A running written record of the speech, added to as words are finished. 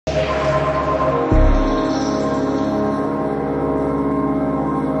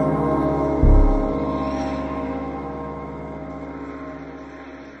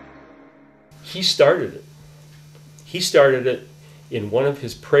he started it. He started it in one of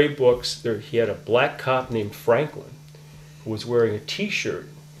his prey books. He had a black cop named Franklin who was wearing a T-shirt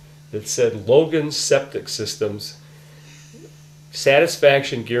that said Logan Septic Systems,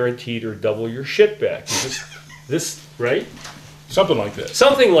 satisfaction guaranteed or double your shit back. This, right? Something like that.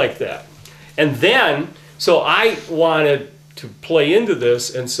 Something like that. And then, so I wanted to play into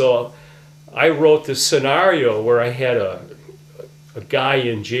this, and so I wrote this scenario where I had a guy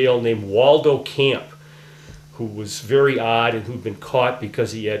in jail named Waldo Camp, who was very odd and who'd been caught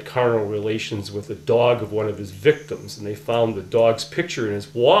because he had carnal relations with a dog of one of his victims, and they found the dog's picture in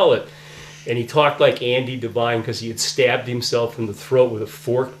his wallet, and he talked like Andy Devine because he had stabbed himself in the throat with a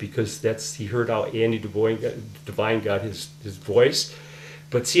fork because he heard how Andy Devine got his voice.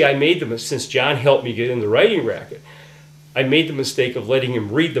 But see, I made since John helped me get in the writing racket, I made the mistake of letting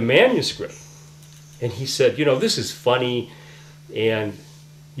him read the manuscript. And he said, you know, this is funny, and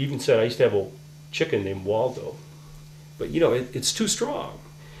he even said, I used to have a chicken named Waldo. But, you know, it's too strong.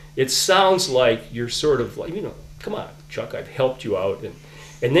 It sounds like you're sort of like, you know, come on, Chuck, I've helped you out.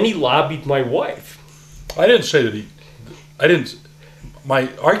 And then he lobbied my wife. I didn't say that my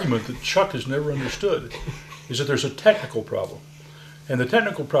argument that Chuck has never understood is that there's a technical problem. And the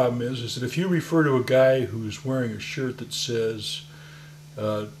technical problem is that if you refer to a guy who's wearing a shirt that says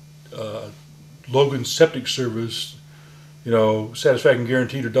Logan Septic Service, you know, satisfaction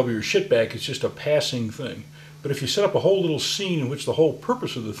guaranteed or double your shit back, it's just a passing thing. But if you set up a whole little scene in which the whole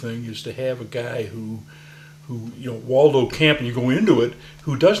purpose of the thing is to have a guy who you know, Waldo Camp, and you go into it,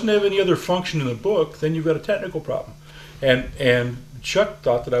 who doesn't have any other function in the book, then you've got a technical problem. And Chuck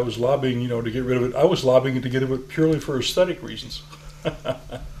thought that I was lobbying, you know, to get rid of it. I was lobbying to get rid of it purely for aesthetic reasons.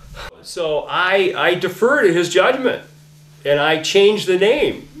 So I defer to his judgment, and I changed the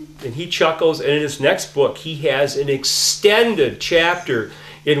name. And he chuckles, and in his next book, he has an extended chapter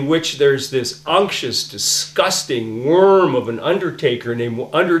in which there's this unctuous, disgusting worm of an undertaker named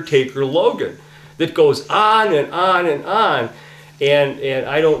Undertaker Logan that goes on and on and on. And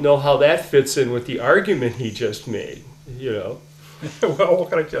I don't know how that fits in with the argument he just made, you know. Well,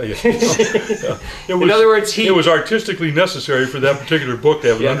 what can I tell you? In other words, it was artistically necessary for that particular book to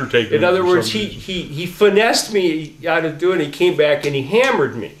have an undertaker. In other words, he finessed me out of doing it. He came back and he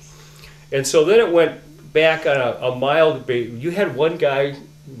hammered me. And so then it went back on a mild debate. You had one guy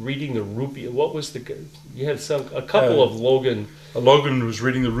reading the Rubaiyat. What was you had a couple of Logan. Logan was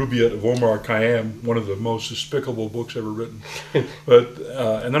reading the Rubaiyat of Omar Khayyam, one of the most despicable books ever written. But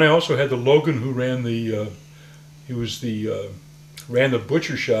and then I also had the Logan who ran ran the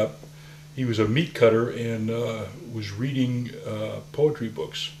butcher shop. He was a meat cutter and was reading poetry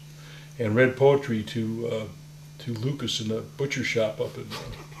books, and read poetry to Lucas in the butcher shop up in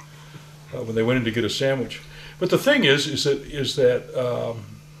when they went in to get a sandwich. But the thing is that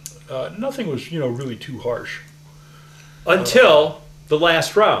nothing was, you know, really too harsh until the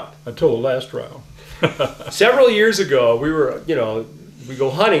last round. Until the last round. Several years ago, we go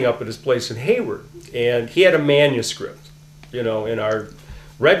hunting up at his place in Hayward, and he had a manuscript, you know, and our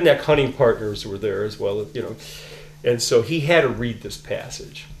redneck hunting partners were there as well, you know, and so he had to read this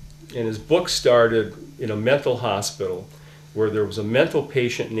passage. And his book started in a mental hospital where there was a mental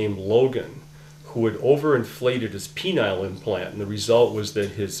patient named Logan who had overinflated his penile implant, and the result was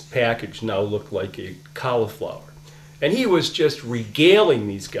that his package now looked like a cauliflower. And he was just regaling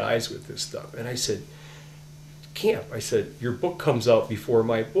these guys with this stuff. And I said, Camp, I said, your book comes out before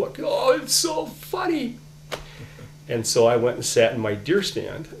my book. Oh, it's so funny. And so I went and sat in my deer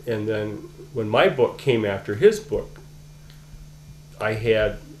stand, and then when my book came after his book, I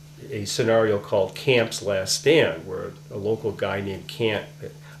had a scenario called Camp's Last Stand, where a local guy named Camp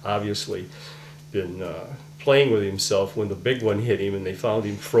had obviously been playing with himself when the big one hit him, and they found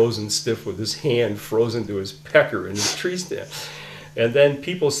him frozen stiff with his hand frozen to his pecker in his tree stand. And then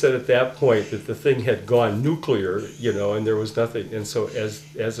people said at that point that the thing had gone nuclear, you know, and there was nothing. And so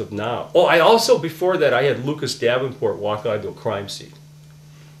as of now, I also, before that, I had Lucas Davenport walk onto a crime scene,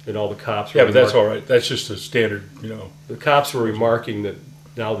 and all the cops were but that's all right. That's just a standard, you know. The cops were remarking that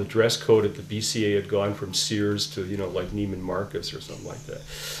now the dress code at the BCA had gone from Sears to, you know, like Neiman Marcus or something like that.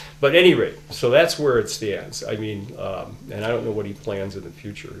 But at any rate, so that's where it stands. I mean, and I don't know what he plans in the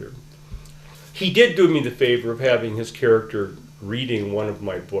future here. He did do me the favor of having his character reading one of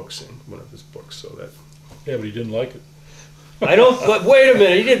my books in one of his books, so that. Yeah, but he didn't like it. I don't. But wait a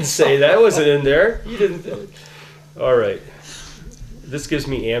minute, he didn't say that. It wasn't in there. He didn't. All right. This gives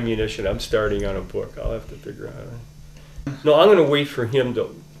me ammunition. I'm starting on a book. I'll have to figure out. No, I'm going to wait for him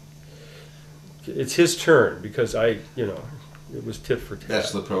to. It's his turn because it was tit for tat.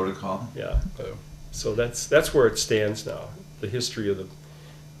 That's the protocol. Yeah. So that's where it stands now. The history of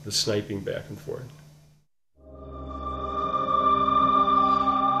the sniping back and forth.